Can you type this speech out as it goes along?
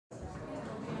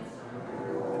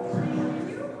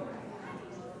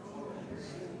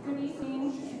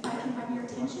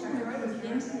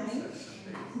again tonight.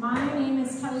 My name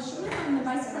is Kelly Schmidt. I'm the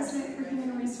Vice President for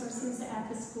Human Resources at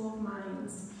the School of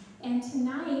Mines. And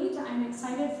tonight, I'm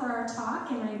excited for our talk,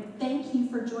 and I thank you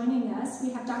for joining us.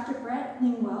 We have Dr. Bret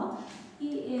Lingwall.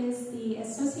 He is the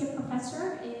Associate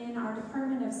Professor in our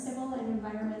Department of Civil and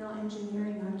Environmental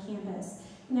Engineering on campus.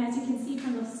 And as you can see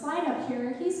from the slide up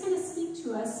here, he's going to speak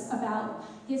to us about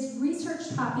his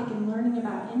research topic and learning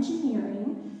about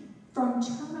engineering from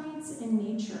termites in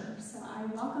nature. So I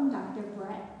welcome Dr.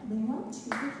 Bret Lingwall to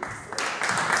the stage.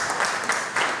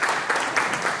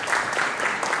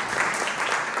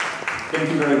 Thank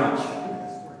you very much.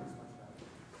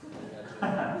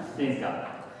 Thanks,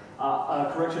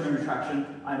 God. Correction and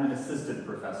retraction, I'm an assistant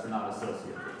professor, not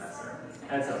associate professor.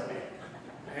 That's okay.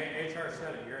 Hey, HR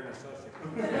said it, you're an associate.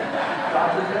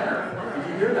 Dr. Jenner, did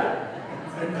you hear that?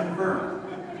 It's been confirmed.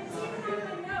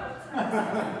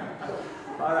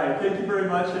 All right, thank you very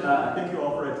much, and thank you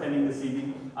all for attending this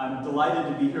evening. I'm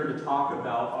delighted to be here to talk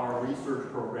about our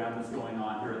research program that's going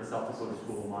on here at the South Dakota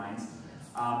School of Mines.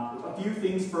 A few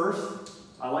things first.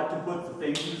 I like to put the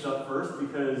thank yous up first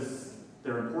because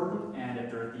they're important, and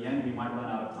if they're at the end, we might run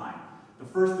out of time. The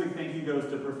first big thank you goes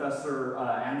to Professor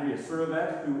Andrea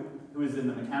Surovec, who is in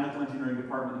the Mechanical Engineering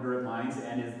Department here at Mines,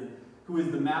 and who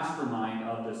is the mastermind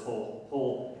of this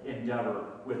whole endeavor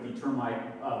with the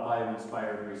termite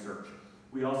bio-inspired research.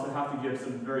 We also have to give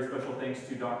some very special thanks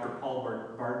to Dr. Paul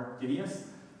Broadens,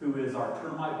 who is our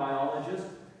termite biologist,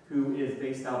 who is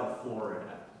based out of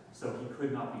Florida. So he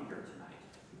could not be here tonight.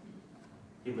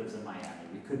 He lives in Miami.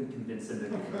 We couldn't convince him to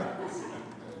come back to the city.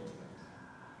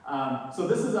 So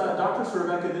this is Dr.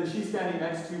 Surovec, and then she's standing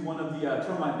next to one of the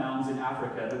termite mounds in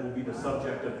Africa that will be the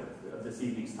subject of this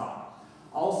evening's talk.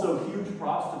 Also, huge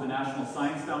props to the National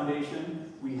Science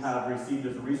Foundation. We have received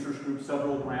as a research group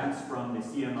several grants from the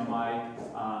CMMI,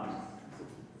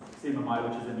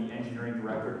 which is in the engineering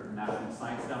directorate of the National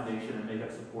Science Foundation, and they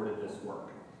have supported this work.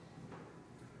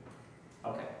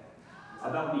 Okay,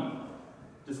 about me.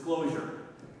 Disclosure,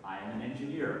 I am an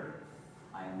engineer.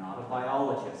 I am not a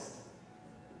biologist.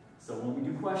 So when we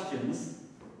do questions,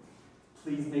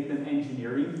 please make them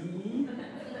engineering-y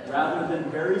rather than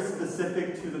very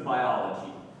specific to the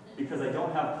biology, because I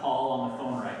don't have Paul on the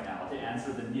phone right now to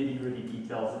answer the nitty-gritty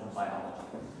details of the biology.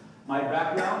 My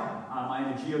background, I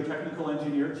am a geotechnical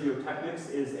engineer. Geotechnics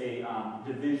is a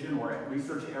division or a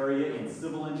research area in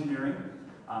civil engineering.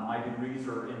 My degrees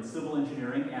are in civil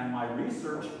engineering, and my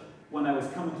research, when I was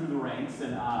coming through the ranks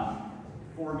and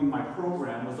forming my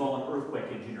program, was all in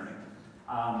earthquake engineering.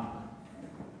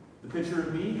 The picture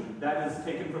of me, that is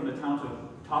taken from the top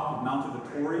of Mount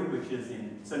Vittori, which is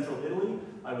in central Italy.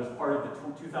 I was part of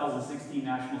the 2016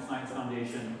 National Science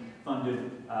Foundation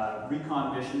funded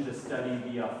recon mission to study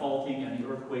the faulting and the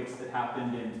earthquakes that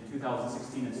happened in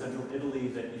 2016 in central Italy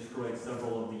that destroyed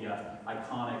several of the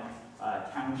iconic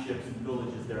townships and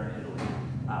villages there in Italy.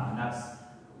 And that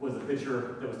was a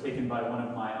picture that was taken by one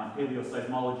of my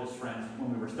paleoseismologist friends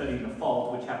when we were studying the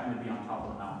fault, which happened to be on top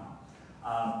of the mountain.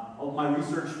 My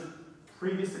research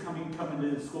previous to coming to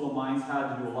the School of Mines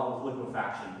had to do a lot with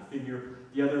liquefaction.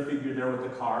 The other figure there with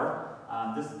the car,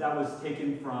 that was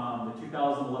taken from the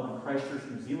 2011 Christchurch,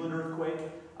 New Zealand earthquake.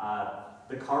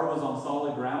 The car was on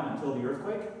solid ground until the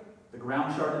earthquake. The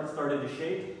ground started to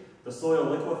shake. The soil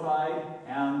liquefied,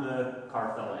 and the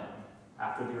car fell in.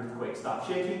 After the earthquake stopped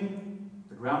shaking,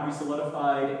 the ground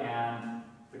re-solidified, and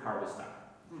the car was stuck.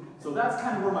 So that's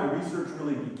kind of where my research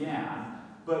really began.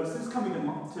 But since coming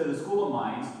to the School of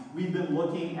Mines, we've been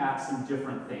looking at some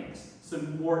different things,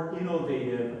 some more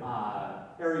innovative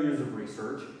areas of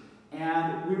research.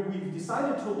 And we've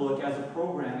decided to look as a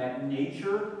program at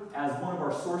nature as one of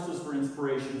our sources for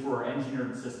inspiration for our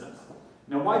engineered systems.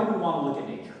 Now, why do we want to look at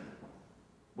nature?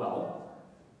 Well,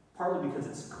 partly because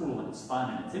it's cool and it's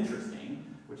fun and it's interesting,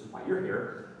 which is why you're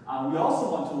here. We also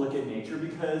want to look at nature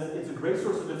because it's a great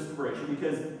source of inspiration,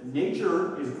 because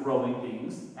nature is growing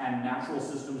things and natural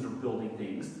systems are building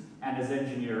things. And as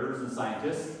engineers and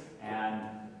scientists and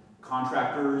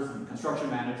contractors and construction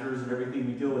managers and everything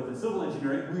we deal with in civil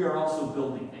engineering, we are also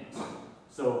building things.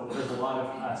 So there's a lot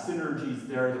of synergies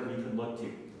there that we can look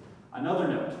to. Another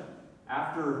note,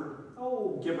 after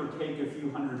give or take a few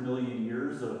 100 million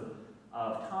years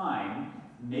of time,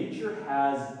 nature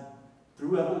has,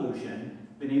 through evolution,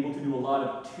 been able to do a lot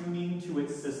of tuning to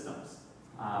its systems.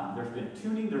 There's been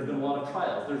tuning, there's been a lot of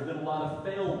trials, there's been a lot of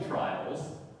failed trials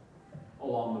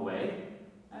along the way,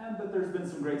 but there's been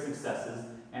some great successes,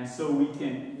 and so we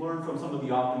can learn from some of the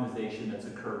optimization that's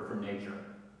occurred from nature.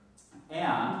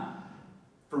 And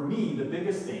for me, the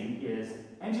biggest thing is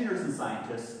engineers and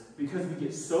scientists, because we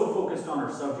get so focused on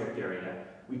our subject area,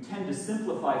 we tend to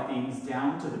simplify things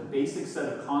down to the basic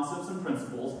set of concepts and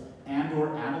principles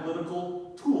and/or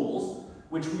analytical tools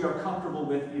which we are comfortable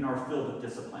with in our field of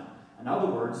discipline. In other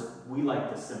words, we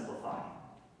like to simplify.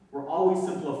 We're always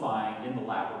simplifying in the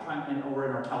lab. Or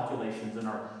in our calculations and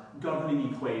our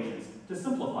governing equations to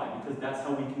simplify, because that's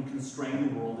how we can constrain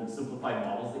the world and simplify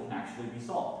models that can actually be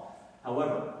solved.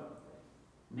 However,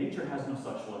 nature has no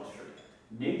such luxury.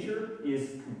 Nature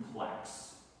is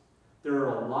complex. There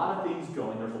are a lot of things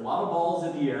going. There's a lot of balls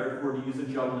in the air, if we're to use a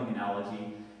juggling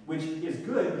analogy, which is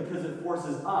good because it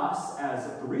forces us, as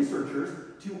the researchers,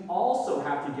 to also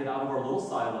have to get out of our little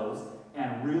silos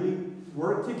and really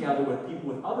work together with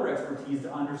people with other expertise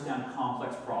to understand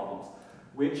complex problems,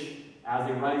 which, as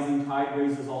a rising tide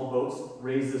raises all boats,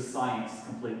 raises science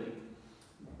completely.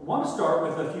 I want to start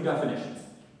with a few definitions.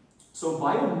 So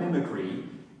biomimicry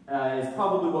is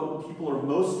probably what people are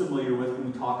most familiar with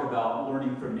when we talk about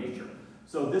learning from nature.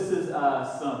 So this is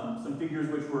some figures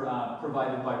which were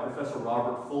provided by Professor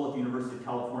Robert Full at the University of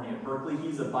California at Berkeley.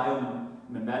 He's a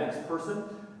biomimetics person.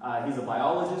 He's a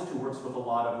biologist who works with a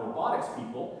lot of robotics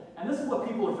people. And this is what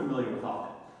people are familiar with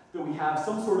often. That we have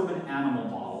some sort of an animal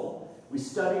model. We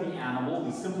study the animal.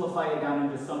 We simplify it down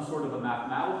into some sort of a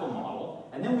mathematical model.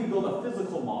 And then we build a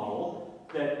physical model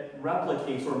that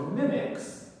replicates or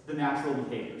mimics the natural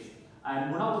behaviors.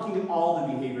 And we're not looking at all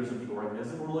the behaviors of the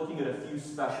organism, we're looking at a few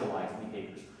specialized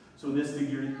behaviors. So in this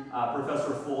figure,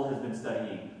 Professor Full has been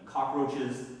studying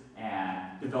cockroaches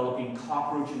and developing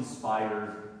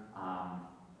cockroach-inspired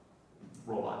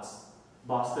robots.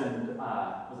 Boston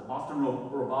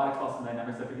Robotics, Boston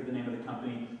Dynamics, I forget the name of the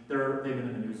company, they've been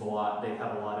in the news a lot. They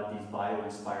have a lot of these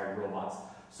bio-inspired robots.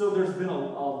 So there's been a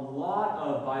lot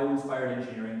of bio-inspired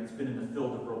engineering that's been in the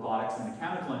field of robotics and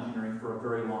mechanical engineering for a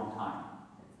very long time.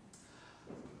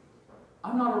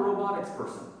 I'm not a robotics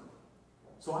person,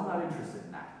 so I'm not interested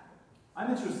in that. I'm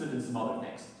interested in some other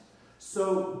things.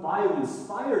 So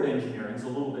bio-inspired engineering is a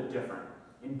little bit different.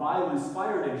 In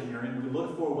bio-inspired engineering, we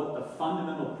look for what the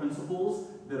fundamental principles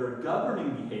that are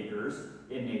governing behaviors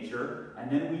in nature, and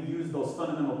then we use those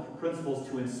fundamental principles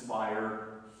to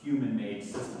inspire human-made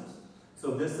systems.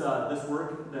 So this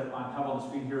work that I have on the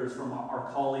screen here is from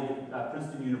our colleague at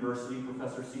Princeton University,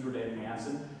 Professor Sigrid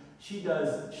Jansen. She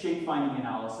does shape-finding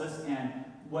analysis, and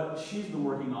what she's been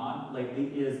working on lately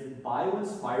is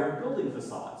bio-inspired building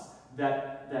facades.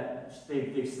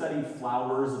 They've studied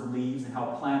flowers and leaves and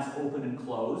how plants open and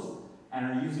close, and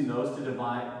are using those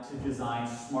to design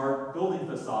smart building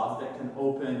facades that can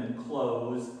open and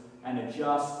close and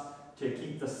adjust to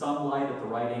keep the sunlight at the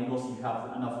right angle so you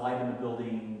have enough light in the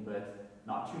building, but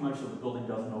not too much so the building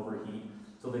doesn't overheat.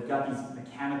 So they've got these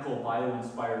mechanical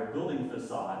bio-inspired building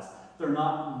facades. They're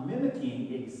not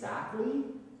mimicking exactly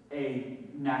a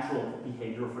natural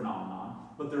behavior or phenomenon,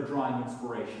 but they're drawing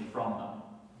inspiration from them.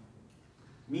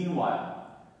 Meanwhile,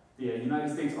 the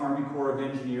United States Army Corps of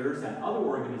Engineers and other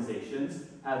organizations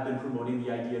have been promoting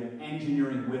the idea of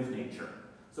engineering with nature.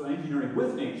 So engineering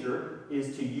with nature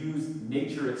is to use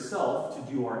nature itself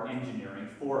to do our engineering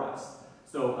for us.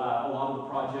 So a lot of the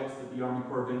projects that the Army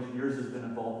Corps of Engineers has been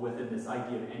involved with in this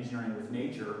idea of engineering with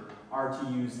nature are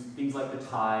to use things like the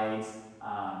tides,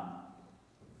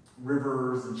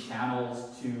 rivers and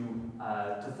channels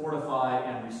to fortify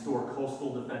and restore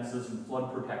coastal defenses and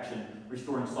flood protection,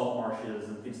 restoring salt marshes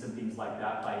and things like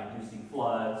that by inducing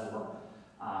floods or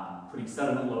putting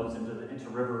sediment loads into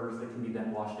rivers that can be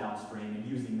then washed downstream, and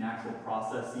using natural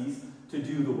processes to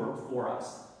do the work for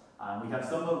us.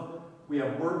 We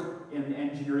have work in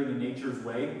engineering in nature's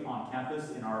way on campus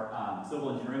in our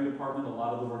civil engineering department. A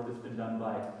lot of the work that's been done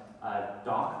by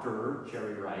Dr.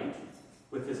 Jerry Wright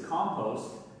with his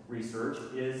compost research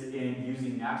is in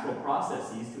using natural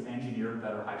processes to engineer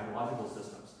better hydrological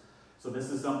systems. So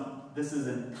this is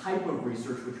a type of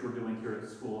research which we're doing here at the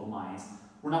School of Mines.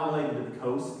 We're not related to the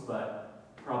coast,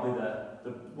 but probably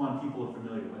the one people are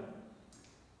familiar with.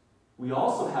 We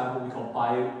also have what we call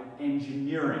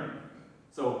bioengineering.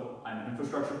 So I'm an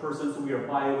infrastructure person, so we are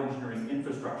bioengineering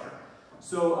infrastructure.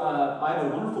 So I have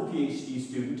a wonderful PhD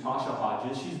student, Tasha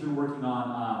Hodges. She's been working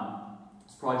on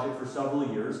this project for several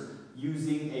years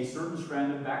using a certain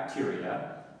strand of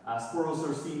bacteria,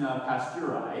 Sporosaurcina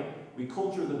pasteuri. We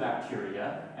culture the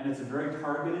bacteria, and it's a very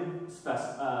targeted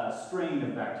strain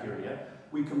of bacteria.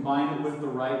 We combine it with the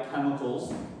right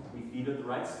chemicals. We feed it the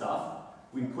right stuff.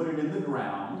 We put it in the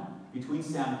ground between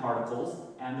sand particles,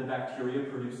 and the bacteria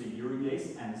produce a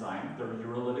urease enzyme. They're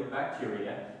urolytic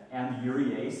bacteria, and the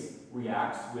urease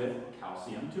reacts with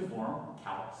calcium to form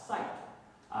calcite.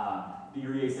 The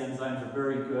urease enzymes are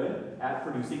very good at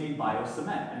producing a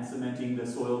biocement and cementing the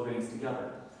soil grains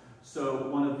together. So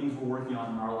one of the things we're working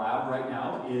on in our lab right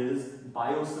now is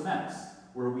biocements,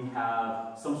 where we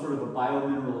have some sort of a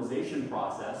biomineralization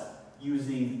process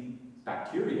using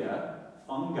bacteria,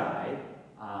 fungi,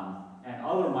 and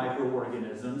other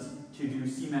microorganisms to do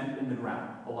cement in the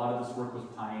ground. A lot of this work was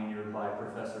pioneered by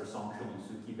Professor Songshul and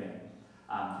Suki Beng,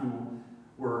 who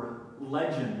were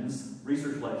legends,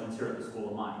 research legends here at the School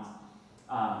of Mines.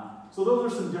 So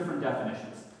those are some different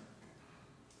definitions.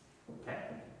 Okay,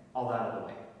 all that out of the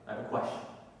way. I have a question.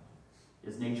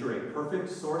 Is nature a perfect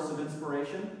source of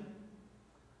inspiration?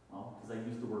 Well, because I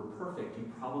used the word perfect,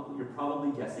 you're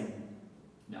probably guessing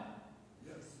no.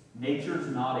 Yes. Nature's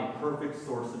not a perfect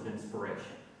source of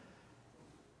inspiration.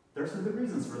 There are some good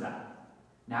reasons for that.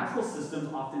 Natural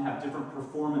systems often have different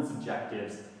performance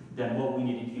objectives than what we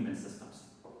need in human systems.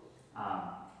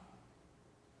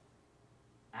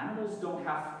 Animals don't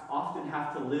often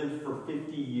have to live for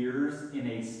 50 years in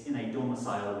a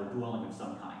domicile or dwelling of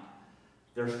some kind.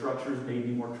 Their structures may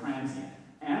be more transient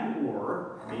and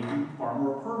or may be far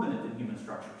more permanent than human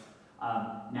structures.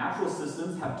 Natural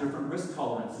systems have different risk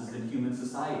tolerances than human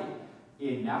society.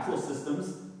 In natural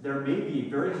systems, there may be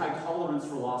very high tolerance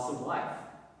for loss of life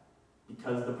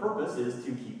because the purpose is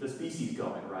to keep the species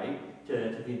going, right?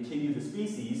 To continue the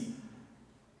species,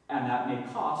 and that may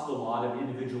cost a lot of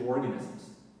individual organisms.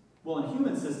 Well, in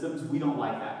human systems, we don't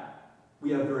like that. We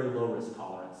have very low risk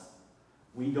tolerance.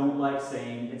 We don't like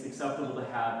saying it's acceptable to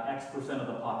have X% of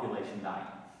the population dying.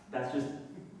 That's just,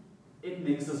 it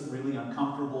makes us really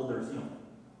uncomfortable.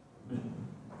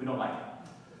 We don't like it.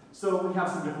 So we have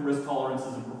some different risk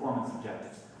tolerances and performance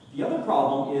objectives. The other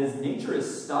problem is nature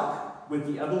is stuck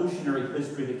with the evolutionary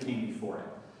history that came before it.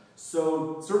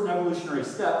 So certain evolutionary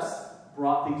steps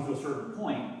brought things to a certain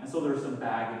point, and so there's some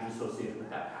baggage associated with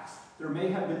that past. There may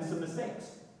have been some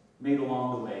mistakes made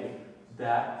along the way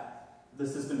that the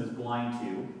system is blind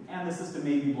to, and the system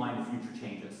may be blind to future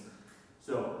changes.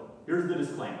 So here's the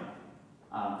disclaimer.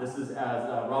 This is as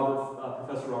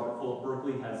Professor Robert Philip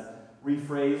Berkeley has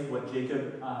rephrased what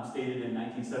Jacob stated in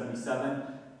 1977.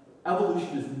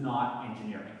 Evolution is not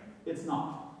engineering. It's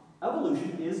not.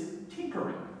 Evolution is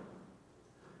tinkering.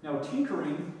 Now,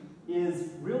 tinkering is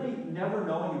really never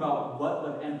knowing about what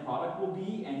the end product will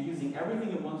be and using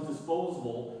everything at one's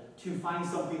disposal to find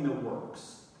something that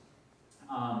works,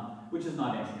 which is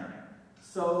not engineering.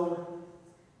 So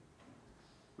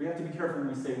we have to be careful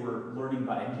when we say we're learning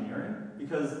about engineering,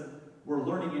 because we're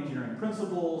learning engineering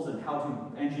principles and how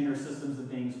to engineer systems and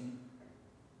things,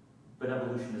 but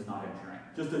evolution is not engineering.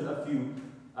 Just a few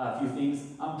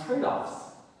things.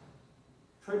 Trade-offs.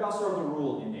 Trade-offs are the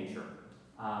rule in nature.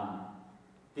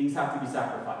 Things have to be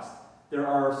sacrificed. There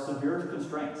are severe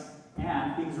constraints,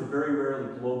 and things are very rarely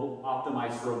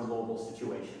optimized for a global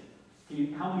situation.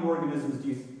 How many organisms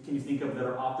can you think of that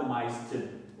are optimized to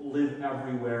live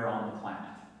everywhere on the planet?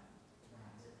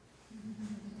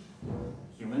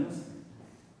 Humans,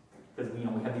 because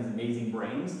we have these amazing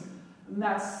brains, and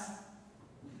that's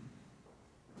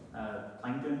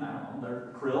plankton. I don't know.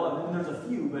 They're krill. I mean, there's a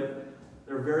few, but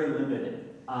they're very limited.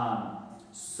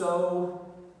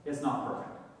 So it's not perfect.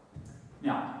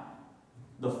 Now,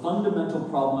 the fundamental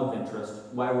problem of interest,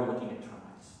 why we're looking at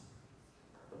termites.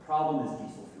 The problem is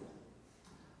diesel fuel.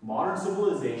 Modern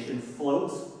civilization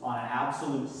floats on an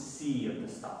absolute sea of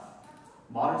this stuff.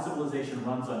 Modern civilization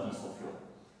runs on diesel fuel.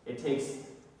 It takes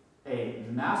a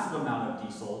massive amount of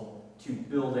diesel to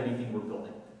build anything we're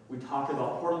building. We talk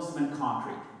about Portland cement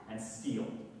concrete and steel.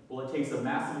 Well, it takes a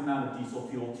massive amount of diesel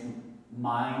fuel to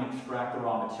mine, extract the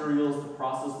raw materials, to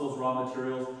process those raw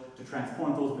materials, to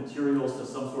transport those materials to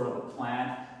some sort of a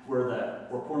plant where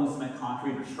Portland cement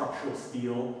concrete or structural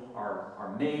steel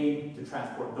are made, to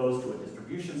transport those to a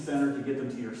distribution center, to get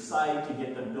them to your site, to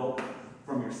get them built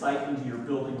from your site into your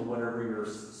building or whatever your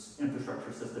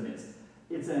infrastructure system is.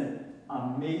 It's an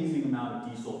amazing amount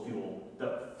of diesel fuel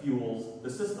that fuels the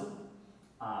system.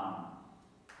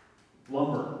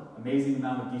 Lumber, amazing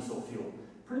amount of diesel fuel.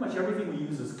 Pretty much everything we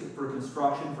use for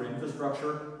construction, for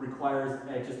infrastructure, requires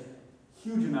just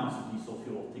huge amounts of diesel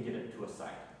fuel to get it to a site.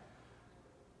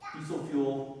 Diesel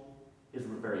fuel is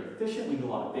very efficient. We get a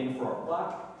lot of bang for our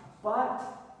buck, but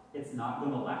it's not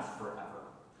going to last forever.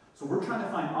 So we're trying to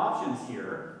find options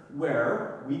here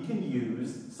where we can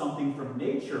use something from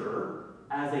nature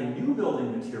as a new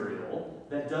building material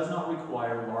that does not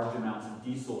require large amounts of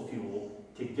diesel fuel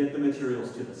to get the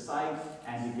materials to the site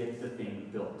and to get the thing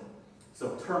built.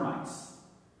 So termites.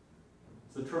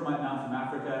 It's a termite mound from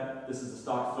Africa. This is a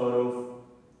stock photo.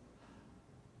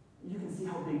 You can see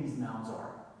how big these mounds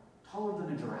are. Taller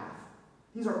than a giraffe.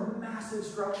 These are massive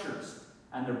structures,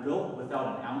 and they're built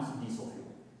without an ounce of diesel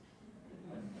fuel.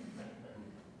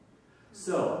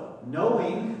 So,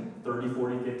 knowing 30,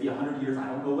 40, 50, 100 years. I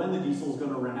don't know when the diesel is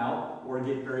going to run out or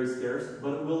get very scarce,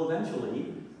 but it will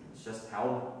eventually. It's just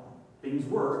how things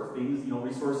work. Things,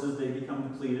 resources, they become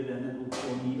depleted, and it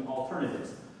will need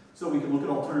alternatives. So we can look at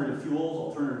alternative fuels,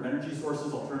 alternative energy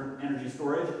sources, alternative energy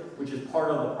storage, which is part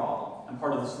of the problem and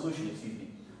part of the solution, excuse me.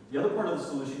 The other part of the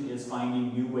solution is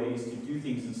finding new ways to do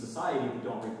things in society that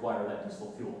don't require that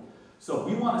diesel fuel. So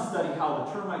we want to study how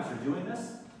the termites are doing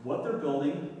this, what they're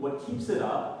building, what keeps it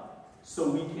up, so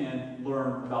we can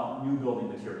learn about new building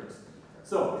materials.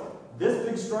 So this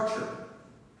big structure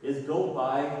is built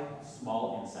by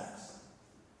small insects.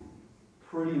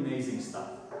 Pretty amazing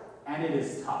stuff. And it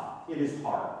is tough. It is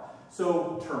hard.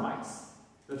 So termites.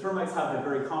 The termites have a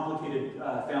very complicated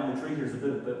family tree. Here's a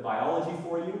bit of biology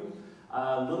for you.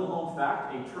 Little known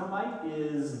fact, a termite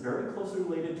is very closely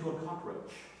related to a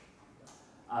cockroach.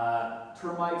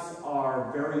 Termites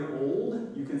are very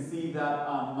old. You can see that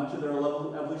much of their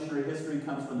evolutionary history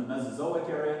comes from the Mesozoic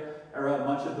era.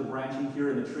 Much of the branching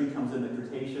here in the tree comes in the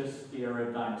Cretaceous, the era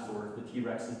of dinosaurs, the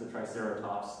T-Rexes, the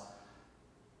Triceratops.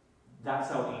 That's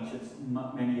how ancient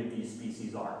many of these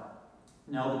species are.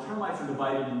 Now, the termites are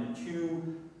divided into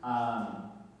two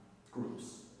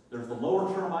groups. There's the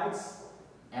lower termites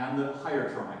and the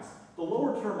higher termites. The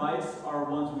lower termites are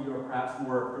ones we are perhaps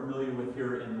more familiar with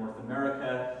here in North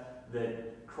America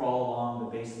that crawl along the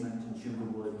basement and chew the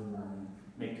wood and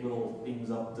make little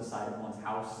things up the side of one's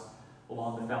house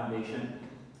along the foundation.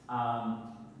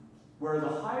 Where the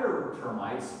higher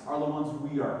termites are the ones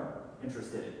we are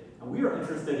interested in. And we are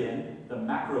interested in the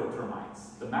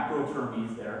macrotermites, the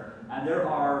macrotermes there, and there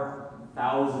are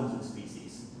thousands of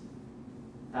species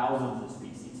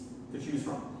to choose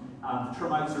from.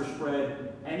 Termites are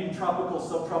spread any tropical,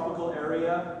 subtropical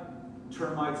area.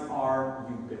 Termites are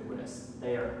ubiquitous.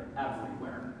 They are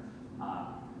everywhere.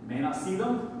 You may not see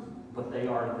them, but they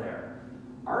are there.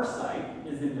 Our site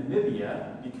is in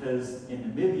Namibia because in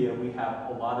Namibia we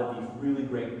have a lot of these really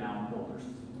great mound builders.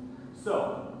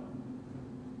 So,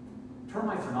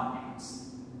 termites are not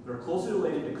ants. They're closely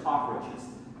related to cockroaches.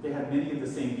 They have many of the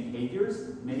same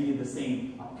behaviors, many of the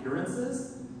same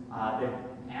appearances.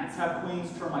 Ants have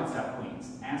queens, termites have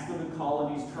queens. Ants live in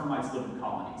colonies, termites live in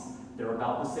colonies. They're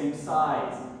about the same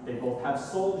size. They both have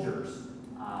soldiers.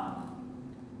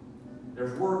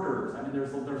 There's workers. I mean,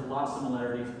 there's a lot of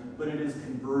similarities, but it is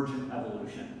convergent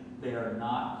evolution. They are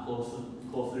not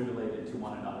closely related to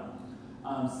one another.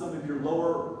 Some of your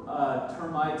lower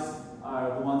termites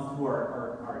are the ones who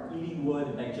are eating wood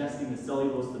and digesting the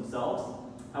cellulose themselves.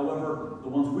 However, the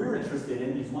ones we're interested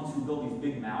in, these ones who build these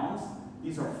big mounds,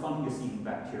 these are fungus-eating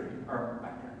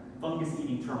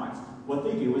fungus-eating termites. What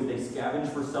they do is they scavenge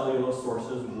for cellulose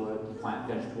sources, wood, plant,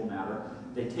 vegetable matter.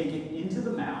 They take it into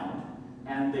the mound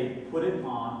and they put it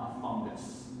on a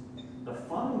fungus. The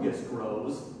fungus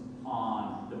grows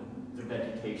on the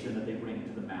vegetation that they bring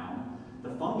into the mound. The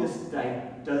fungus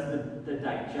does the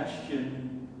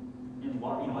digestion in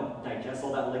water, it digests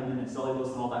all that lignin and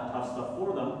cellulose and all that tough stuff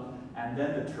for them, and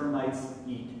then the termites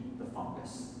eat the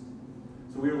fungus.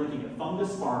 So we are looking at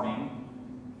fungus farming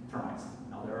termites.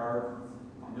 Now there are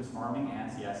fungus farming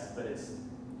ants, yes, but it's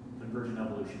convergent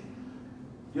evolution.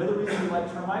 The other reason we like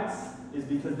termites is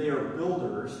because they are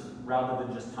builders rather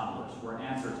than just tunnelers. Where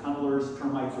ants are tunnelers,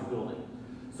 termites are building.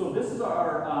 So this is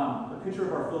a picture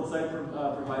of our field site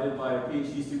provided by a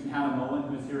PhD student, Hannah Mullen,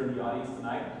 who's here in the audience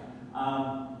tonight.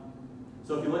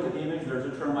 So if you look at the image, there's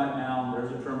a termite mound,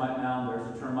 there's a termite mound, there's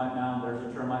a termite mound, there's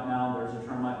a termite mound, there's a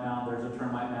termite mound, there's a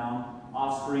termite mound.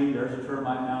 Off screen, there's a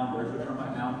termite mound, there's a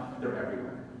termite mound. They're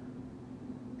everywhere.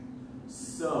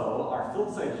 So our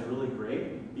field site is really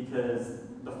great because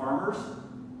the farmers,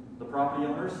 the property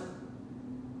owners,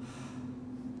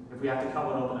 if we have to cut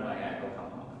one open, they're like, yeah, go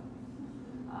cut one open.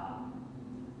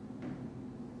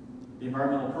 The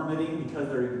environmental permitting, because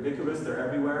they're ubiquitous, they're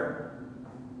everywhere,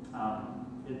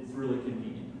 it's really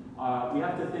convenient. We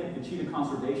have to thank the Cheetah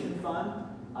Conservation Fund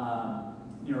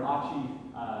near Achi,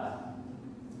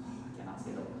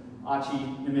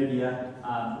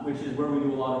 Namibia, which is where we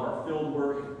do a lot of our field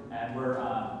work, and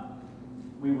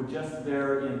we were just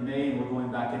there in May, and we're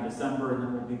going back in December, and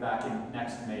then we'll be back in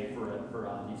next May for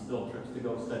these field trips to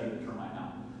go study the termite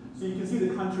mound. So you can see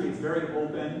the country, it's very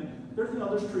open.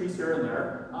 There's trees here and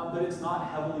there, but it's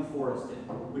not heavily forested,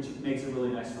 which makes it really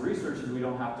nice for researchers. We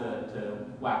don't have to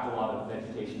whack a lot of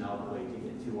vegetation out of the way to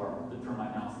get to the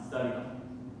termite mounds and study them.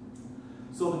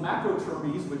 So the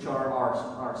macrotermes, which are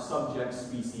our subject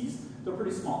species, they're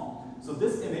pretty small. So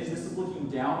this image, this is looking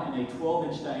down in a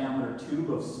 12-inch diameter tube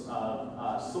of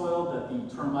soil that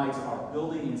the termites are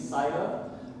building inside of.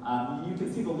 You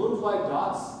can see the little white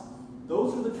dots.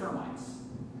 Those are the termites.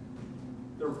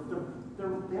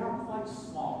 They are quite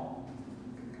small.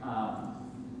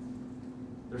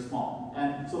 They're small.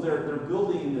 And so they're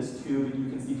building in this tube, and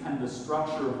you can see kind of the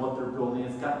structure of what they're building.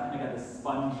 It's kind of got this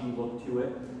spongy look to it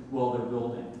while they're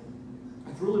building.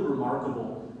 It's really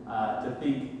remarkable to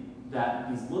think that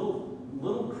these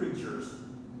little creatures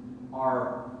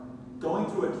are going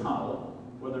through a tunnel,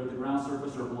 whether at the ground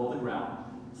surface or below the ground,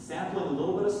 sampling a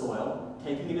little bit of soil,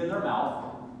 taking it in their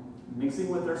mouth, mixing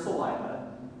with their saliva,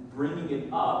 bringing it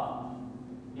up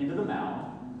into the mound,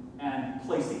 and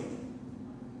placing it.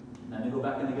 And then they go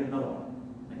back and they get another one.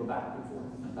 They go back and forth,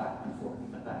 and back and forth,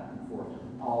 and back and forth,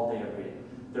 all day, every day.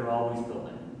 They're always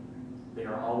building. They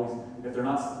are always, if they're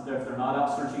not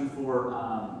out searching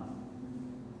for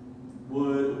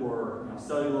wood or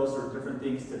cellulose or different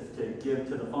things to give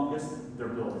to the fungus, they're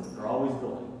building. They're always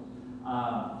building.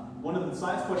 One of the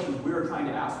science questions we are trying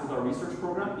to ask with our research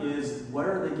program is,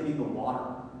 where are they getting the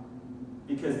water?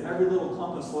 Because every little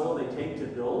clump of soil they take to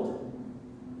build,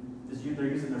 they're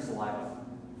using their saliva.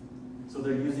 So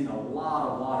they're using a lot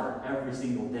of water every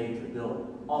single day to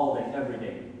build, all day, every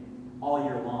day, all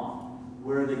year long.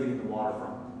 Where are they getting the water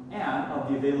from? And of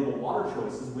the available water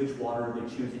choices, which water are they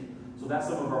choosing? So that's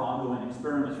some of our ongoing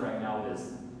experiments right now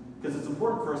is, because it's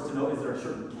important for us to know, is there a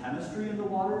certain chemistry in the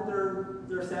water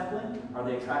they're sampling? Are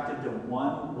they attracted to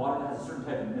one water that has a certain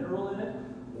type of mineral in it?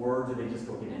 Or do they just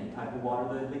go get any type of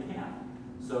water that they can?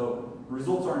 So the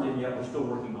results aren't in yet, we're still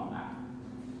working on that.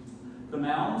 The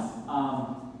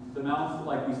mounds,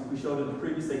 like we showed in the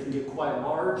previous, they can get quite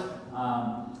large.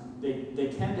 They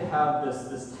tend to have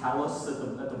this talus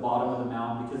at the bottom of the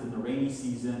mound because in the rainy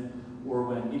season, or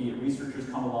when idiot researchers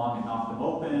come along and knock them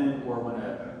open, or when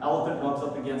an elephant rubs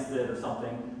up against it or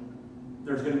something,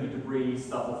 there's going to be debris,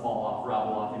 stuff will fall off,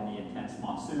 rattle off in the intense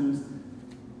monsoons.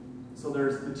 So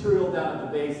there's material down at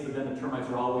the base, but then the termites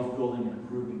are always building and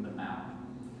improving the mound.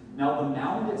 Now the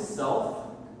mound itself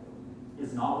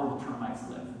is not where the termites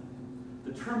live.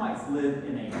 The termites live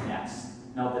in a nest.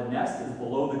 Now the nest is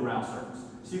below the ground surface.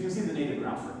 So you can see the native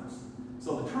ground surface.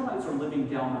 So the termites are living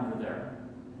down under there.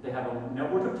 They have a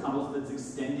network of tunnels that's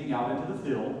extending out into the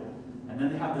field, and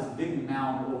then they have this big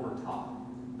mound over top.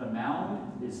 The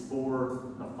mound is for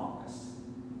the fungus.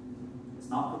 It's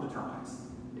not for the termites.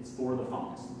 It's for the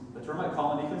fungus. The termite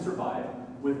colony can survive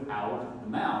without the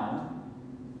mound.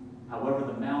 However,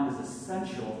 the mound is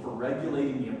essential for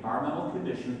regulating the environmental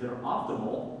conditions that are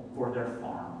optimal for their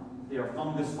farm. They are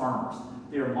fungus farmers.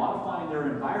 They are modifying their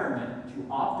environment to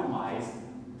optimize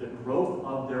the growth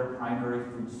of their primary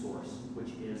food source,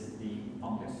 which is the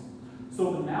fungus.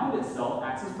 So the mound itself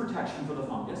acts as protection for the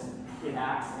fungus. It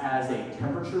acts as a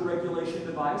temperature regulation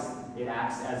device. It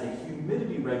acts as a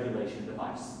humidity regulation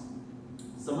device.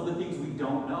 Some of the things we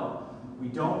don't know. We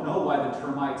don't know why the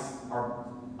termites are,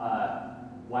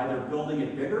 why they're building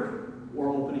it bigger, or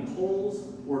opening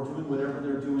holes, or doing whatever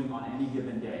they're doing on any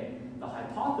given day. The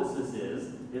hypothesis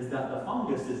is that the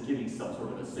fungus is giving some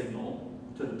sort of a signal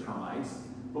to the termites,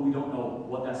 but we don't know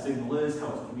what that signal is, how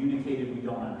it's communicated, we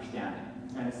don't understand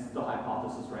it. And it's the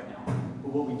hypothesis right now.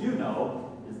 But what we do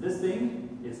know is this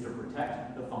thing is to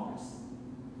protect the fungus.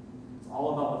 It's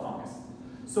all about the fungus.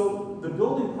 So the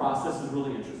building process is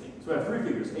really interesting. So we have three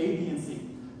figures, A, B, and C.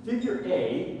 Figure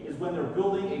A is when they're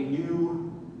building a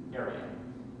new area.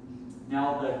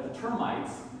 Now the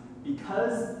termites,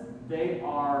 because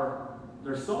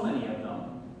there's so many of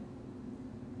them,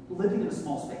 living in a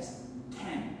small space,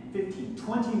 10, 15,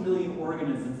 20 million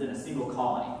organisms in a single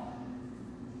colony.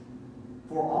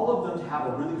 For all of them to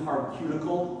have a really hard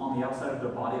cuticle on the outside of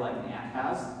their body like an ant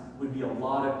has would be a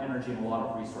lot of energy and a lot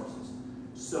of resources.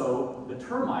 So the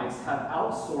termites have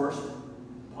outsourced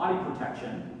body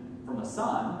protection from the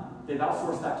sun. They've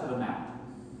outsourced that to the mound.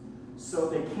 So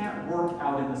they can't work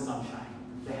out in the sunshine.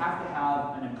 They have to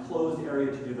have an enclosed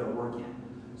area to do their work in.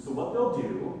 So what they'll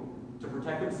do to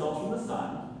protect themselves from the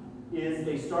sun is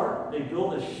they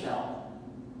build a shell.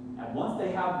 And once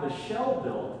they have the shell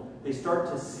built, they start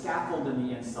to scaffold in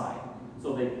the inside.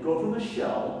 So they go from the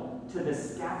shell to the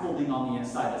scaffolding on the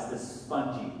inside. That's this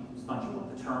spongy,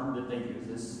 the term that they use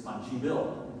is spongy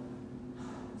build.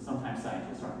 Sometimes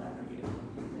scientists aren't that creative.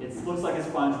 It looks like a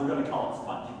sponge, we're going to call it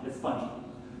spongy. It's spongy.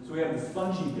 So we have the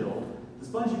spongy build. The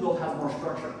spongy build has more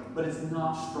structure, but it's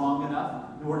not strong enough,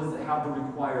 nor does it have the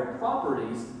required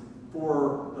properties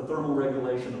for the thermal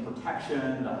regulation, the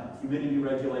protection, the humidity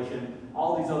regulation,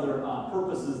 all these other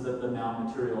purposes that the mound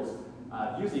material's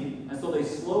using. And so they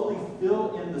slowly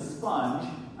fill in the sponge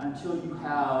until you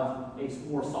have a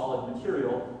more solid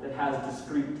material that has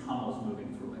discrete tunnels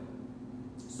moving through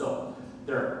it. So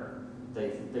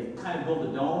they kind of build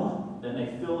a dome, then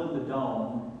they fill in the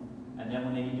dome, and then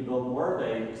when they need to build more,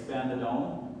 they expand the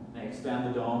dome, they expand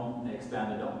the dome, and they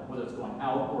expand the dome. Whether it's going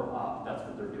out or up, that's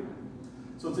what they're doing.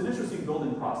 So it's an interesting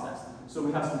building process. So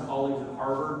we have some colleagues at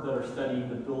Harvard that are studying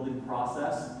the building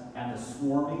process and the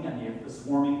swarming, and the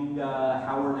swarming,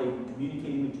 how are they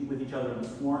communicating with each other in the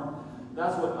swarm.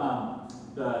 That's what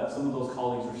some of those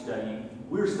colleagues are studying.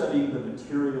 We're studying the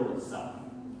material itself.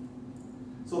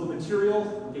 So the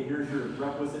material, okay, here's your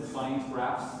requisite science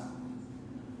graphs.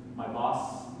 My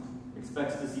boss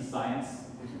expects to see science,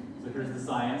 so here's the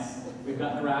science. We've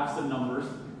got graphs and numbers.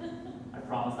 I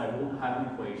promised I won't have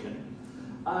an equation.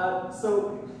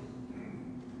 So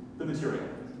the material.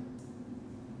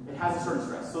 It has a certain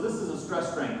stress. So this is a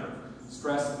stress strain curve.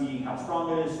 Stress being how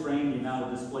strong it is, strain the amount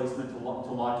of displacement to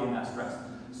lock in that stress.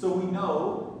 So we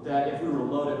know that if we were to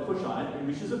load it, push on it, it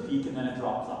reaches a peak and then it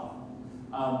drops off.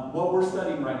 What we're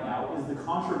studying right now is the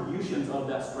contributions of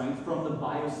that strength from the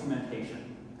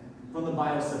biocementation, from the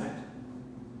biocement.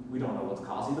 We don't know what's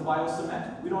causing the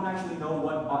biocement. We don't actually know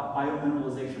what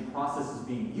biomineralization process is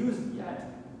being used yet.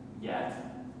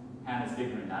 Hannah's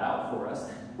figuring that out for us.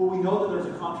 But we know that there's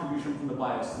a contribution from the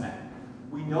biocement.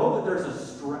 We know that there's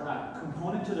a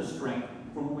component to the strength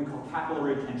from what we call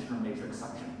capillary tension or matrix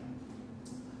suction.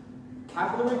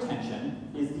 Capillary tension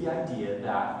is the idea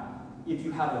that if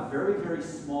you have a very, very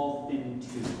small thin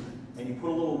tube and you put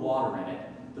a little water in it,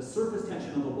 the surface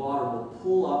tension of the water will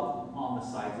pull up on the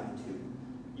sides of the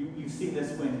tube. You've seen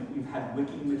this when you've had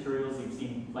wicking materials, you've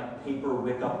seen like paper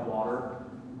wick up water.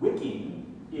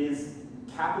 Wicking is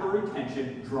capillary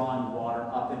tension drawing water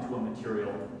up into a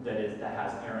material that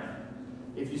has air in it.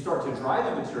 If you start to dry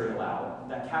the material out,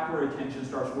 that capillary tension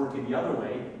starts working the other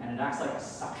way and it acts like a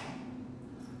suction.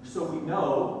 So we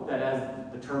know that as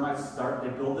the termites they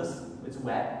build this, it's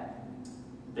wet,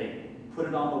 they put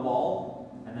it on the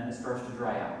wall, and then it starts to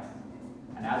dry out.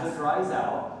 And as it dries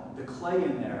out, the clay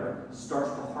in there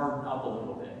starts to harden up a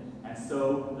little bit. And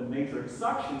so the matrix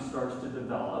suction starts to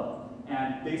develop,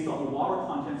 and based on the water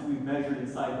contents we've measured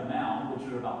inside the mound,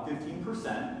 which are about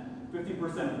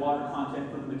 50% water content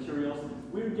for the materials,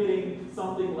 we're getting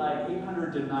something like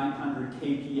 800 to 900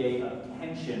 kPa of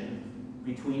tension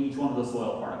between each one of the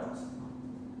soil particles.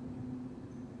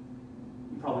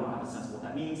 You probably don't have a sense of what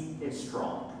that means. It's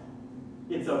strong.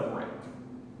 It's a brick.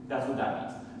 That's what that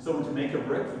means. So to make a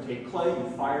brick, you take clay, you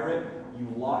fire it, you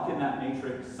lock in that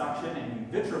matrix suction, and you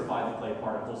vitrify the clay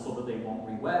particles so that they won't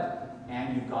re-wet,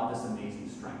 and you've got this amazing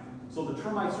strength. So the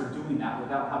termites are doing that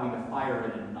without having to fire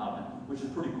it in an oven, which is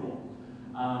pretty cool.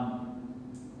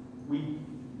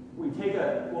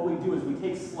 What we do is we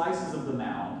take slices of the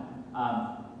mound,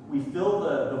 we fill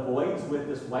the voids with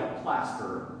this white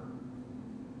plaster.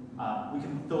 We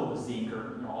can fill it with zinc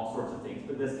or all sorts of things,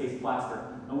 but in this case plaster.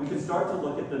 And we can start to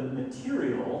look at the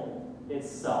material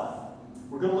itself.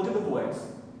 We're going to look at the voids.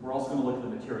 We're also going to look at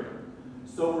the material.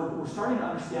 So we're starting to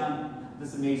understand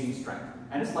this amazing strength.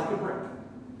 And it's like a brick.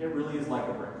 It really is like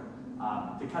a brick.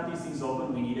 To cut these things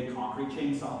open, we need a concrete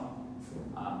chainsaw.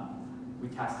 We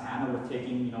tasked Hannah with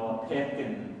taking a pick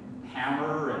and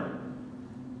hammer, and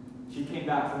she came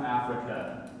back from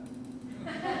Africa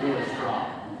really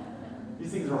strong.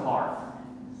 These things are hard.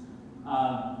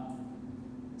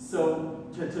 So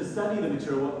to study the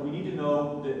material, we need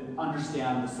to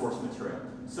understand the source material.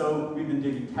 So we've been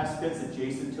digging test pits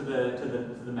adjacent to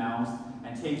the mounds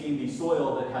and taking the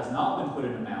soil that has not been put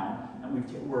in a mound,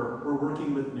 and we're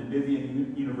working with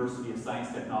Namibian University of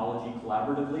Science Technology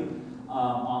collaboratively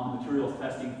on the materials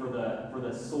testing for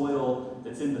the soil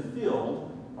that's in the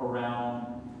field around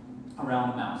the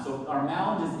mound. So our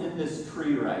mound is in this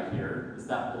tree right here. It's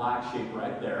that black shape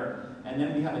right there. And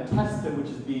then we have a test pit which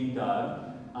is being dug.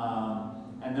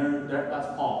 And that's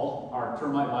Paul, our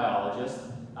termite biologist.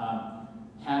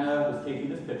 Hannah was taking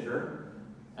this picture,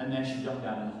 and then she jumped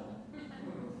down in the hole.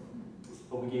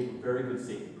 But we gave her very good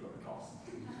safety protocols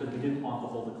because we didn't want the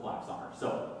hole to collapse on her.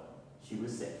 So she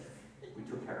was safe. We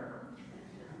took care of her.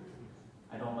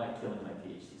 I don't like killing my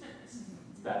PhD students.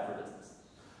 It's bad for business.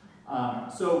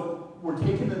 So we're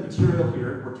taking the material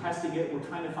here, we're testing it, we're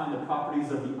trying to find the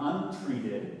properties of the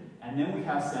untreated, and then we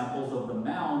have samples of the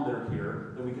mound that are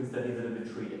here that we can study that have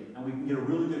been treated. And we can get a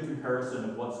really good comparison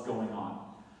of what's going on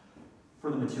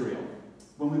for the material.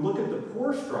 When we look at the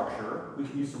pore structure, we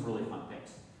can use some really fun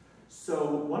things. So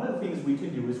one of the things we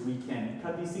can do is we can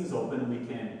cut these things open, and we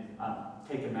can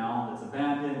take a mound that's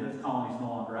abandoned, its colony is no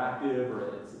longer active,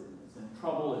 or it's in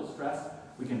trouble, it's stressed.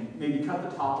 We can maybe cut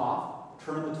the top off,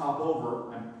 turn the top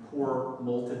over, and pour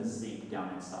molten zinc down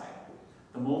inside.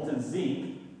 The molten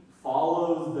zinc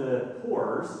follows the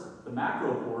pores, the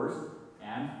macropores,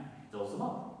 and fills them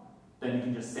up. Then you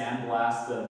can just sandblast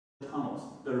the tunnels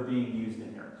that are being used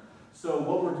in here. So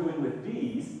what we're doing with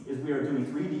these is we are doing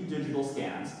 3D digital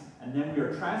scans, and then we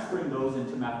are transferring those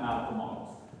into mathematical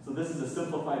models. So this is a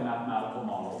simplified mathematical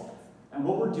model. And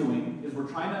what we're doing is we're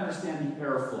trying to understand the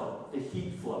airflow, the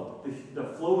heat flow, the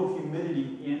flow of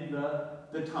humidity in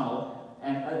the tunnel,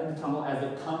 and in the tunnel as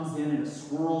it comes in and it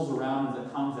swirls around as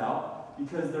it comes out,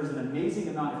 because there's an amazing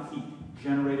amount of heat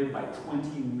generated by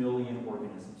 20 million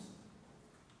organisms.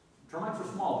 Termites are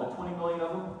small, but 20 million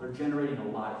of them, they're generating a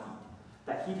lot of heat.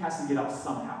 That heat has to get out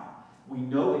somehow. We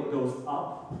know it goes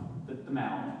up the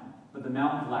mound, but the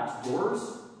mound lacks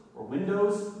doors, or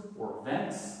windows, or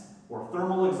vents, or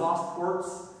thermal exhaust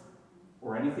ports,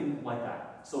 or anything like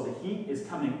that. So the heat is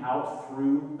coming out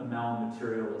through the mound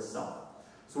material itself.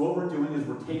 So what we're doing is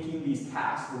we're taking these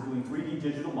casts, we're doing 3D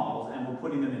digital models, and we're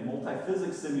putting them in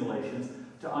multi-physics simulations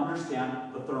to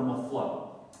understand the thermal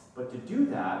flow. But to do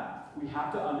that, we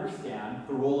have to understand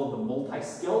the role of the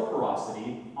multi-scale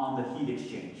porosity on the heat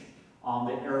exchange, on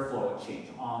the airflow exchange,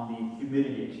 on the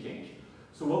humidity exchange.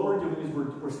 So what we're doing is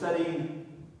we're studying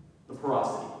the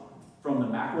porosity from the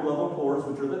macro level pores,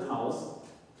 which are the tunnels,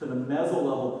 to the meso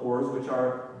level pores, which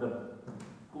are the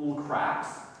little cracks,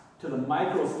 to the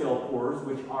micro scale pores,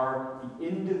 which are the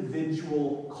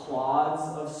individual clods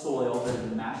of soil that have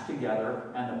been mashed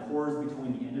together, and the pores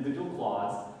between the individual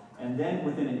clods. And then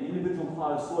within an individual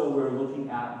clod of soil, we're looking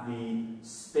at the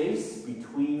space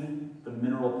between the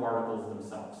mineral particles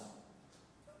themselves.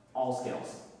 All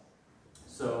scales.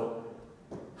 So,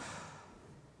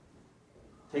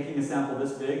 taking a sample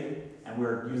this big, and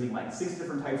we're using like 6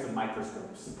 different types of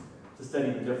microscopes to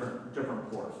study the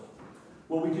different pores.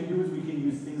 What we can do is we can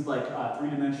use things like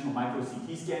 3-dimensional micro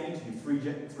CT scanning to do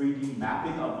 3D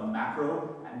mapping of the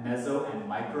macro and meso and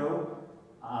micro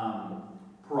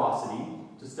porosity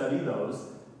to study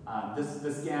those.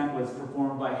 This scan was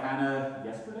performed by Hannah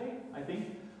yesterday, I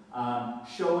think,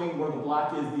 showing where the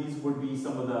black is. These would be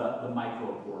some of the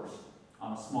micropores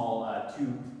on a small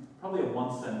probably a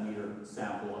 1 centimeter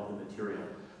sample of the material.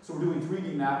 So we're doing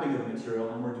 3D mapping of the material,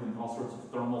 and we're doing all sorts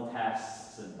of thermal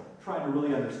tests and trying to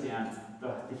really understand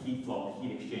the heat flow, the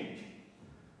heat exchange.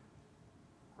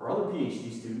 Our other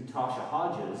PhD student, Tasha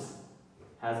Hodges,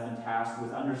 has been tasked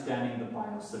with understanding the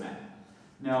biocement.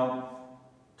 Now,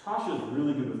 Tasha is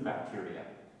really good with bacteria,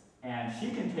 and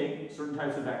she can take certain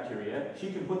types of bacteria,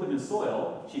 she can put them in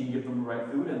soil, she can give them the right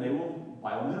food, and they will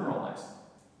biomineralize.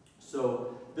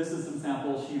 So this is some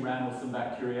samples she ran with some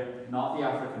bacteria, not the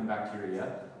African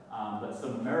bacteria, but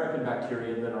some American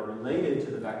bacteria that are related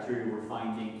to the bacteria we're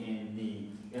finding in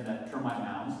the termite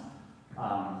mounds.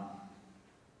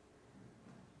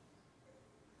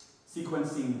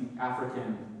 Sequencing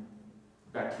African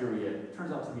bacteria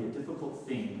turns out to be a difficult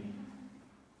thing,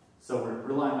 so we're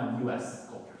relying on US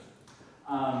cultures.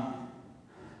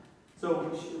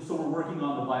 So we're working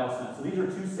on the biocement. So these are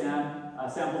 2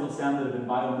 samples of sand that have been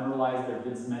biomineralized, they've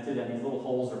been cemented, and these little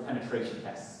holes are penetration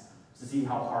tests to see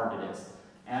how hard it is.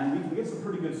 And we get some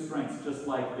pretty good strengths, just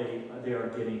like they are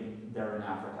getting there in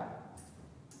Africa.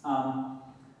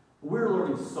 We're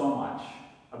learning so much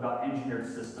about engineered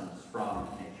systems from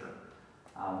nature.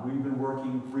 We've been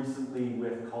working recently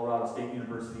with Colorado State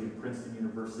University and Princeton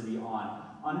University on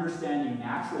understanding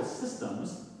natural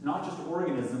systems, not just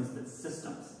organisms, but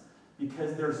systems.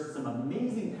 Because there's some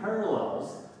amazing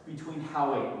parallels between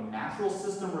how a natural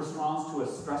system responds to a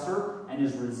stressor and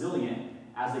is resilient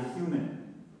as a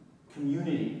human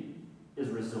community is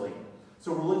resilient.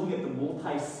 So we're looking at the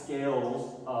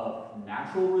multi-scales of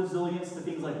natural resilience to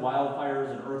things like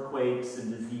wildfires and earthquakes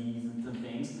and disease and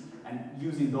things, and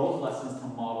using those lessons to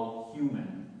model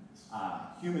human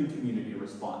community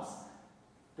response.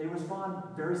 They respond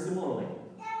very similarly.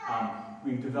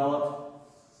 We've developed,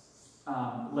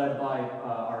 led by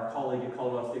our colleague at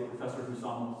Colorado State, Professor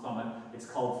Husam Summit, it's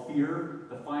called FEAR,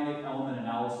 the Finite Element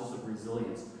Analysis of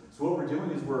Resilience. So what we're doing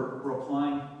is we're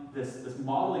applying this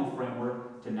modeling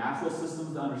framework to natural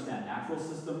systems to understand natural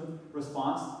system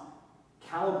response,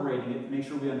 calibrating it to make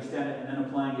sure we understand it, and then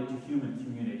applying it to human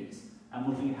communities. And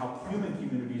looking at how human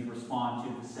communities respond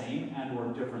to the same and or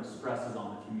different stresses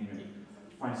on the community.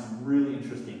 Find some really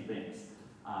interesting things.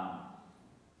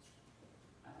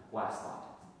 Last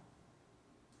thought.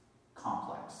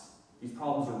 Complex. These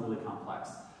problems are really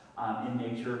complex in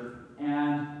nature.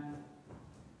 And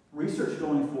research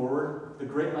going forward, the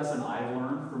great lesson I've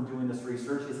learned from doing this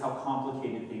research is how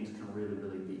complicated things can really,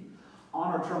 really be. On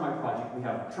our termite project, we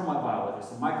have termite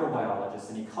biologists and microbiologists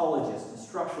and ecologists and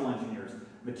structural engineers,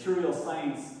 material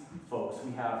science folks.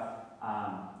 We have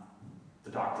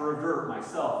the doctor of dirt,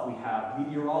 myself. We have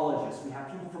meteorologists. We have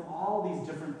people from all these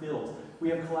different fields. We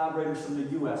have collaborators from the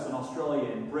US and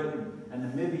Australia and Britain and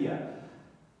Namibia.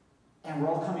 And we're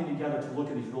all coming together to look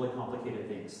at these really complicated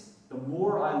things. The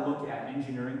more I look at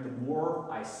engineering, the more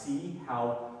I see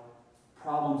how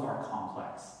problems are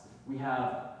complex. We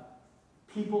have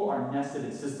people are nested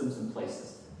in systems and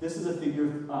places. This is a figure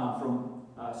from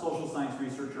a social science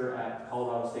researcher at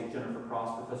Colorado State,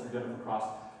 Professor Jennifer Cross.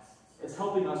 It's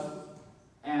helping us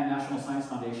and National Science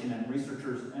Foundation and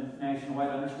researchers and nationwide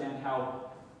understand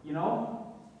how, you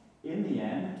know, in the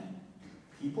end,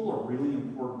 people are really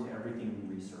important to everything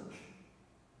we research.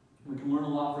 We can learn a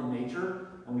lot from nature,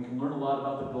 and we can learn a lot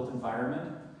about the built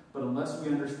environment, but unless we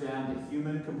understand the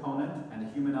human component and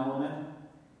the human element,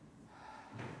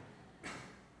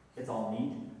 it's all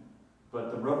neat,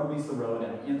 but the rubber meets the road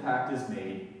and the impact is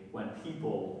made when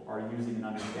people are using and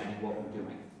understanding what we're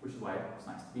doing, which is why it's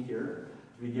nice to be here,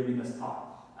 to be giving this talk.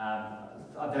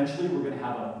 Eventually, we're going to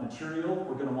have a material,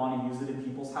 we're going to want to use it in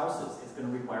people's houses. It's going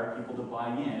to require people to buy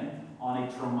in on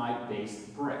a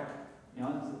termite-based brick. You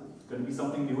know, it's going to be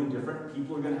something new and different.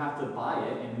 People are going to have to buy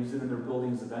it and use it in their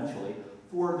buildings eventually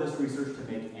for this research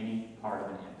to make any part of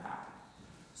an impact.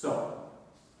 So,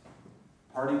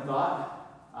 parting thought,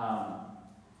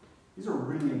 these are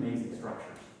really amazing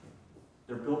structures.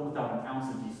 They're built without an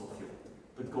ounce of diesel fuel.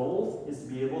 The goal is to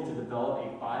be able to develop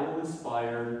a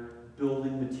bio-inspired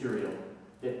building material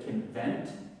that can vent,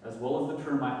 as well as the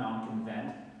termite mound can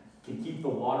vent, can keep the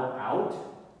water out,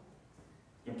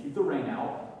 can keep the rain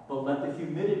out, but let the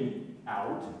humidity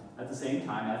out at the same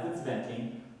time as it's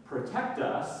venting, protect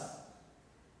us,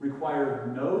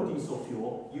 require no diesel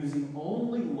fuel, using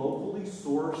only locally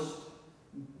sourced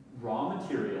raw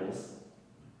materials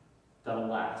that'll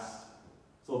last.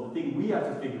 So the thing we have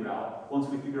to figure out, once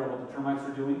we figure out what the termites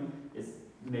are doing, is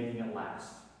making it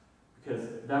last. Because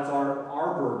that's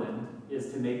our burden,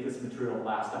 is to make this material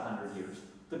last 100 years.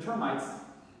 The termites,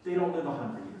 they don't live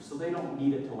 100 years, so they don't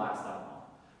need it to last that long.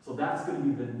 So that's going to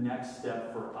be the next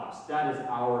step for us. That is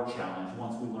our challenge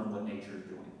once we learn what nature is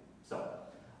doing. So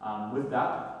with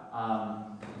that,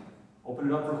 open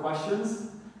it up for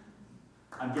questions.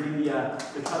 I'm getting the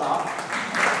cutoff.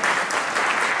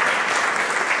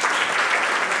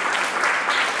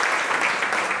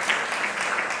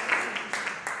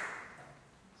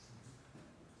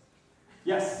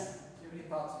 Yes? Do you have any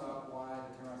thoughts about why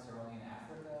the termites are only in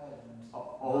Africa? And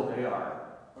oh, they are.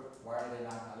 Why are they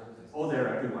not in other places? Oh,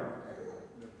 they're everywhere.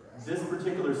 This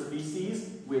particular species,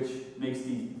 which makes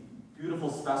these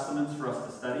beautiful specimens for us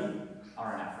to study,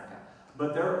 are in Africa.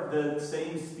 But they're the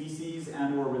same species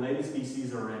and or related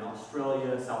species are in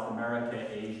Australia, South America,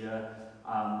 Asia.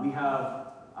 We have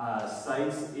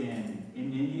sites in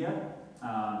India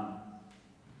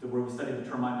where we study the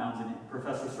termite mounds, and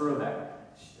Professor Surovec,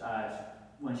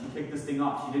 when she kicked this thing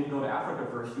off, she didn't go to Africa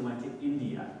first, she went to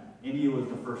India. India was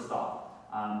the first stop.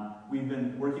 We've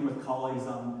been working with colleagues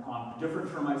on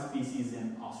different termite species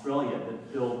in Australia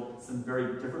that build some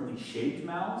very differently shaped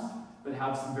mounds, but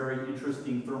have some very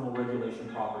interesting thermal regulation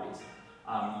properties.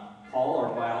 Paul,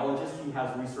 our biologist, he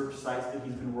has research sites that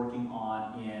he's been working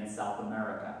on in South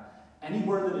America.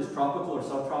 Anywhere that is tropical or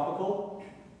subtropical,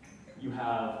 you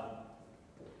have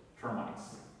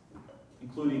termites,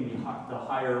 including the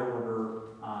higher order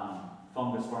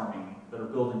fungus farming that are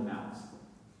building mounds.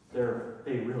 They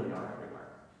really are everywhere,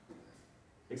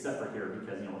 except for here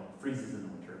because, you know, it freezes in the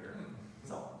winter here.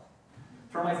 So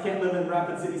termites can't live in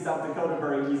Rapid City, South Dakota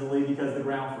very easily because the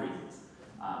ground freezes.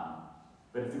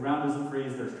 But if the ground doesn't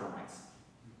freeze, there's termites.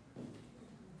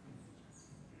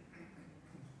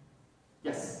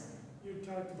 Yes? You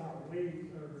talked about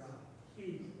weight or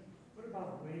heat. What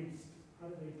about waste? How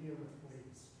do they deal with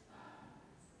waste?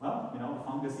 Well, you know, the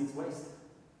fungus eats waste.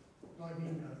 No, I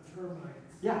mean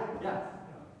termites. Yeah.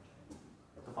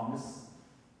 The fungus.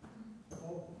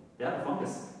 Oh. Yeah, the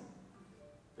fungus.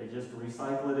 They just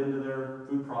recycle it into their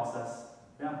food process.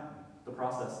 Yeah, the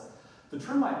process. The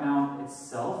termite mound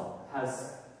itself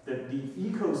has the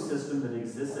ecosystem that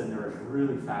exists in there is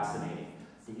really fascinating.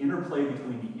 The interplay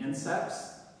between the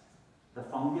insects, the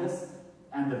fungus,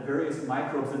 and the various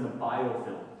microbes in the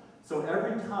biofilm. So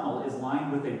every tunnel is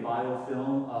lined with a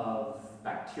biofilm of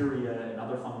bacteria and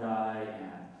other fungi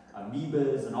and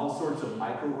amoebas and all sorts of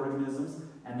microorganisms,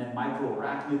 and then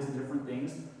microarachnids and different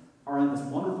things are in this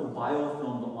wonderful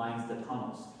biofilm that lines the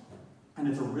tunnels. And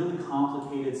it's a really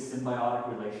complicated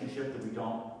symbiotic relationship that we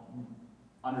don't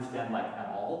understand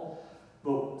at all.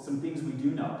 But some things we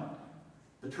do know.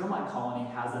 The termite colony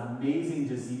has amazing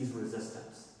disease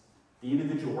resistance. The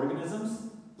individual organisms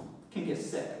can get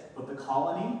sick, but the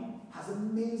colony has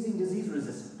amazing disease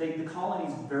resistance. The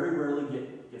colonies very rarely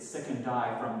get sick and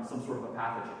die from some sort of a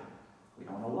pathogen. We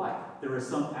don't know why. There is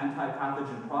some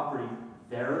anti-pathogen property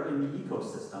there in the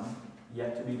ecosystem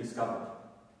yet to be discovered.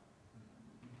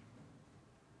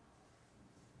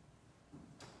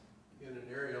 In an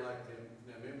area like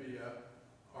Namibia,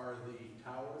 are the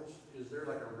towers, is there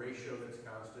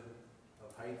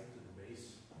height to the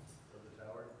base of the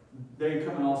tower? They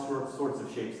come in all sorts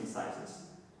of shapes and sizes.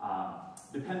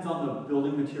 Depends on the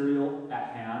building material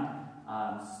at hand.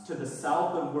 To the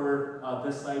south of where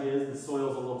this site is, the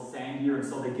soil's a little sandier, and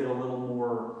so they get a little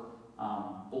more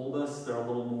bulbous. They're a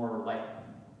little more like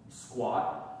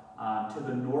squat. To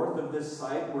the north of this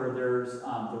site, where there's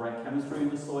the right chemistry in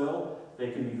the soil,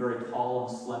 they can be very tall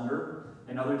and slender.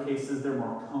 In other cases, they're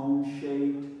more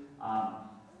cone-shaped.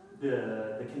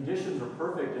 The conditions are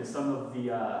perfect in some of the,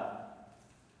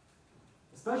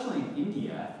 especially in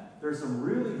India, there's some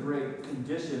really great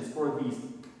conditions for these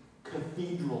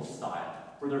cathedral style,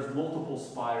 where there's multiple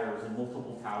spires and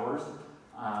multiple towers.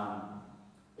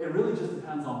 It really just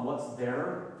depends on what's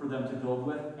there for them to build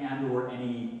with, and or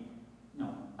any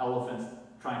elephants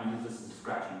trying to use this as a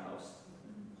scratching post.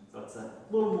 So it's a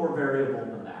little more variable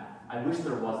than that. I wish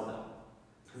there was, though,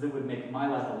 because it would make my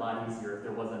life a lot easier if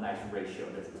there was a nice ratio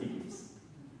to use.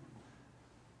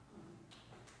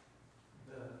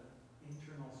 The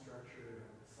internal structure,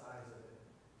 the size of it,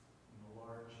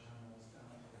 large tunnels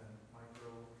down to the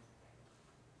micro,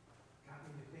 got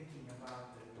me to thinking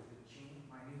about the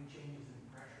minute changes in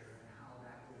pressure and how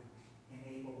that would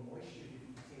enable moisture to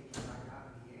be taken right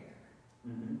out of the air.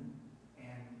 Mm-hmm.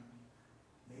 And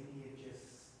maybe it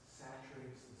just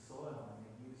saturates the soil and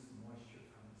they use the moisture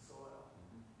from the soil.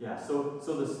 Yeah, so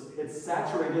it's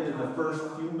saturated in the first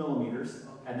few millimeters,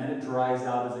 and then it dries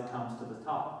out as it comes to the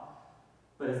top.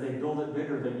 But as they build it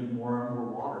bigger, they need more and more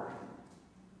water.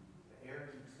 The air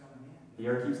keeps coming in. The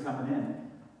air keeps coming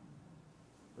in.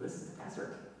 But this is a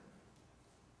desert.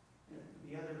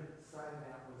 The other side of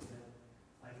that was that,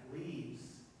 like leaves,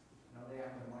 they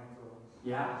have the micro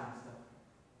Yeah. and stuff.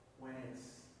 When it's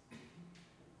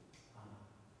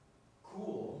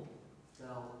cool,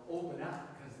 they'll open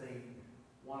up because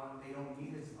they don't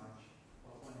need as much.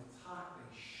 But when it's hot,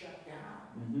 they shut down,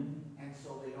 Mm-hmm. and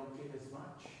so they don't get as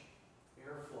much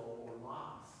airflow or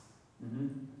loss. Mm-hmm.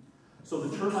 So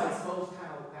the termites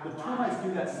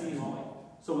do that seasonally.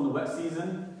 So in the wet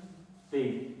season,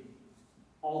 they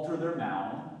alter their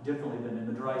mound differently than in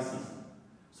the dry season.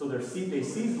 So they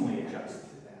seasonally adjust.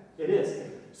 It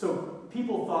is. So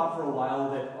people thought for a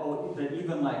while that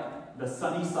even like the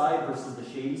sunny side versus the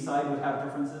shady side would have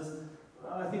differences.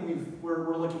 I think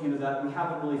we're looking into that. We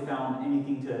haven't really found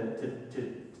anything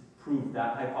to prove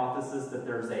that hypothesis, that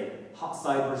there's a hot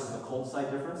side versus a cold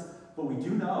side difference. But we do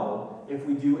know if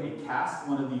we do a cast,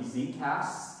 one of these Z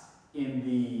casts in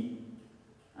the,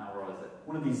 where was it?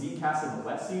 One of these Z casts in the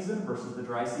wet season versus the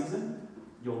dry season,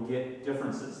 you'll get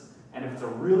differences. And if it's a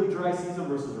really dry season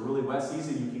versus a really wet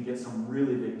season, you can get some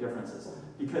really big differences.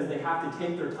 Because they have to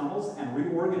take their tunnels and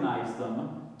reorganize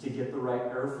them to get the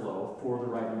right airflow for the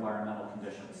right environmental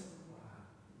conditions.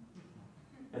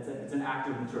 It's an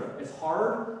active material. It's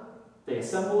hard. They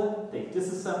assemble it, they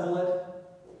disassemble it,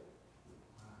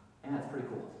 and it's pretty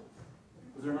cool.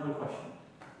 Was there another question?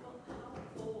 Well,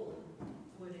 how old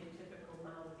would a typical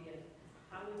mound be?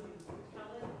 How would you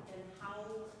tell it? And how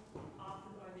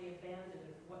often are they abandoned?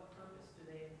 And for what purpose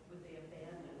would they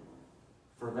abandon?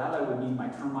 For that, I would need my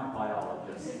termite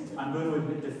biologist. I'm going to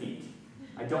admit defeat.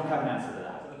 I don't have an answer to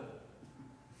that.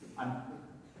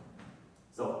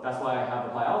 So that's why I have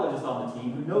a biologist on the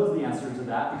team who knows the answer to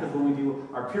that, because when we do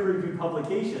our peer-reviewed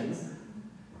publications,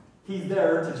 he's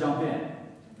there to jump in.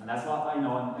 And that's what I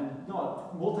know. And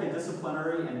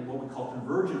multidisciplinary and what we call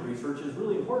convergent research is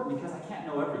really important, because I can't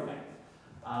know everything.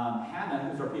 Hannah,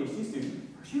 who's our PhD student,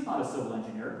 she's not a civil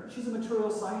engineer. She's a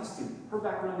materials science student. Her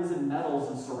background is in metals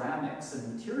and ceramics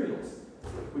and materials,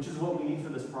 which is what we need for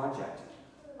this project.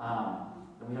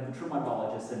 Then we have the termite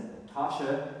biologist, and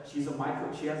Tasha, she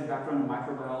has a background in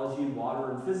microbiology and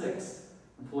water and physics.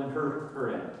 I'm pulling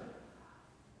her in.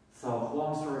 So,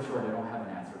 long story short, I don't have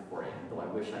an answer for you, though I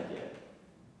wish I did.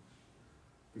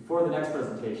 Before the next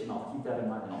presentation, I'll keep that in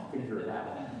mind and I'll figure it out.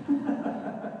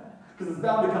 Because it's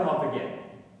bound to come up again.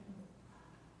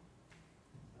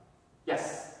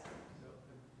 Yes? So,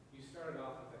 you started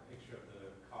off with that picture of the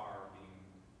car being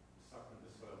sucked into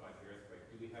the soil by the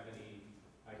earthquake. Do we have any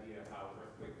idea how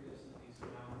earthquake resistant these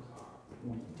mounds are?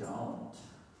 We don't.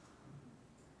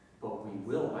 But we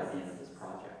will by the end of this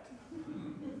project.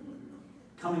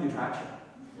 Coming attraction.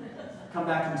 Come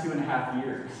back in 2.5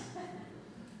 years.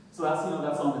 So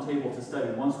that's on the table to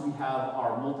study. Once we have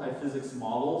our multi-physics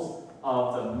models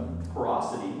of the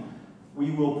porosity,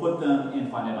 we will put them in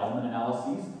finite element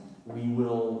analyses. We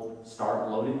will start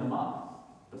loading them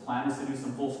up. The plan is to do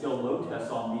some full-scale load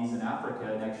tests on these in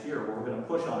Africa next year, where we're going to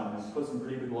push on them and put some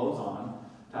pretty big loads on them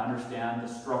to understand the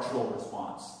structural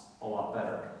response a lot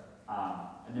better.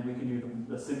 And then we can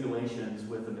do the simulations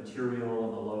with the material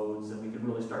and the loads, and we can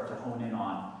really start to hone in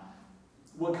on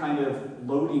what kind of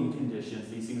loading conditions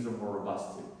these things are more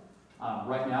robust to.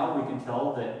 Right now, we can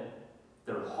tell that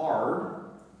they're hard.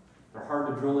 They're hard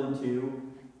to drill into.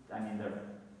 I mean,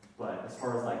 but as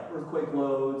far as like earthquake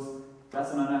loads,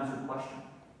 that's an unanswered question.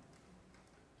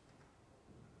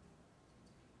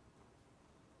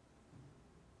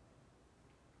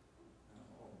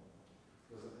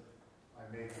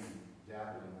 I may be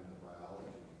dabbling into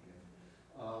biology again.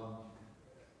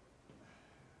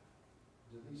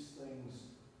 Do these things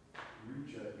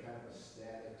reach a kind of a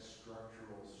static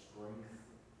structural strength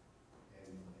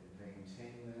and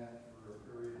maintain that for a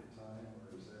period of time,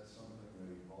 or is that something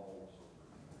that evolves over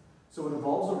time? So it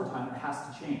evolves over time. It has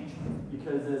to change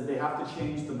because as they have to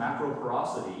change the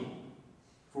macroporosity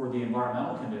for the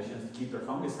environmental conditions to keep their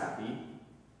fungus happy,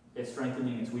 it's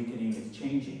strengthening, it's weakening, it's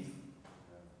changing.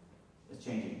 It's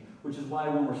changing, which is why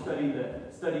when we're studying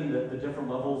the different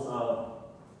levels of,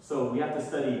 so we have to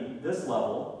study this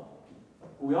level,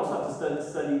 but we also have to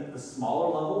study the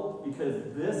smaller level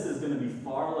because this is going to be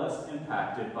far less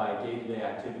impacted by day-to-day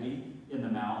activity in the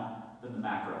mound than the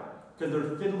macro. Because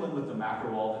they're fiddling with the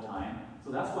macro all the time, so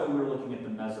that's why we're looking at the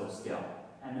mesoscale.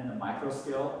 And then the micro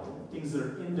scale, things that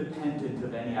are independent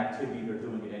of any activity they're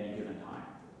doing at any given time.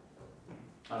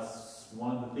 That's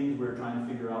one of the things we're trying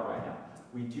to figure out right now.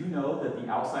 We do know that the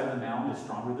outside of the mound is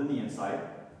stronger than the inside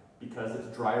because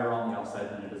it's drier on the outside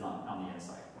than it is on the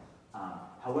inside.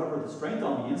 However, the strength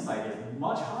on the inside is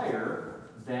much higher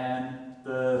than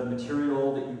the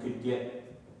material that you could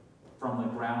get from the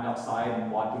ground outside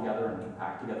and wad together and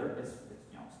compact together. It's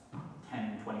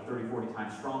 10, 20, 30, 40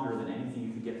 times stronger than anything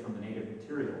you could get from the native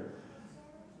material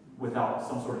without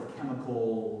some sort of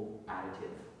chemical additive.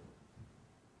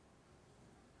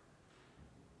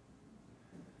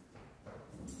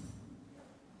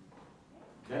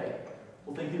 Okay,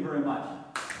 well, thank you very much.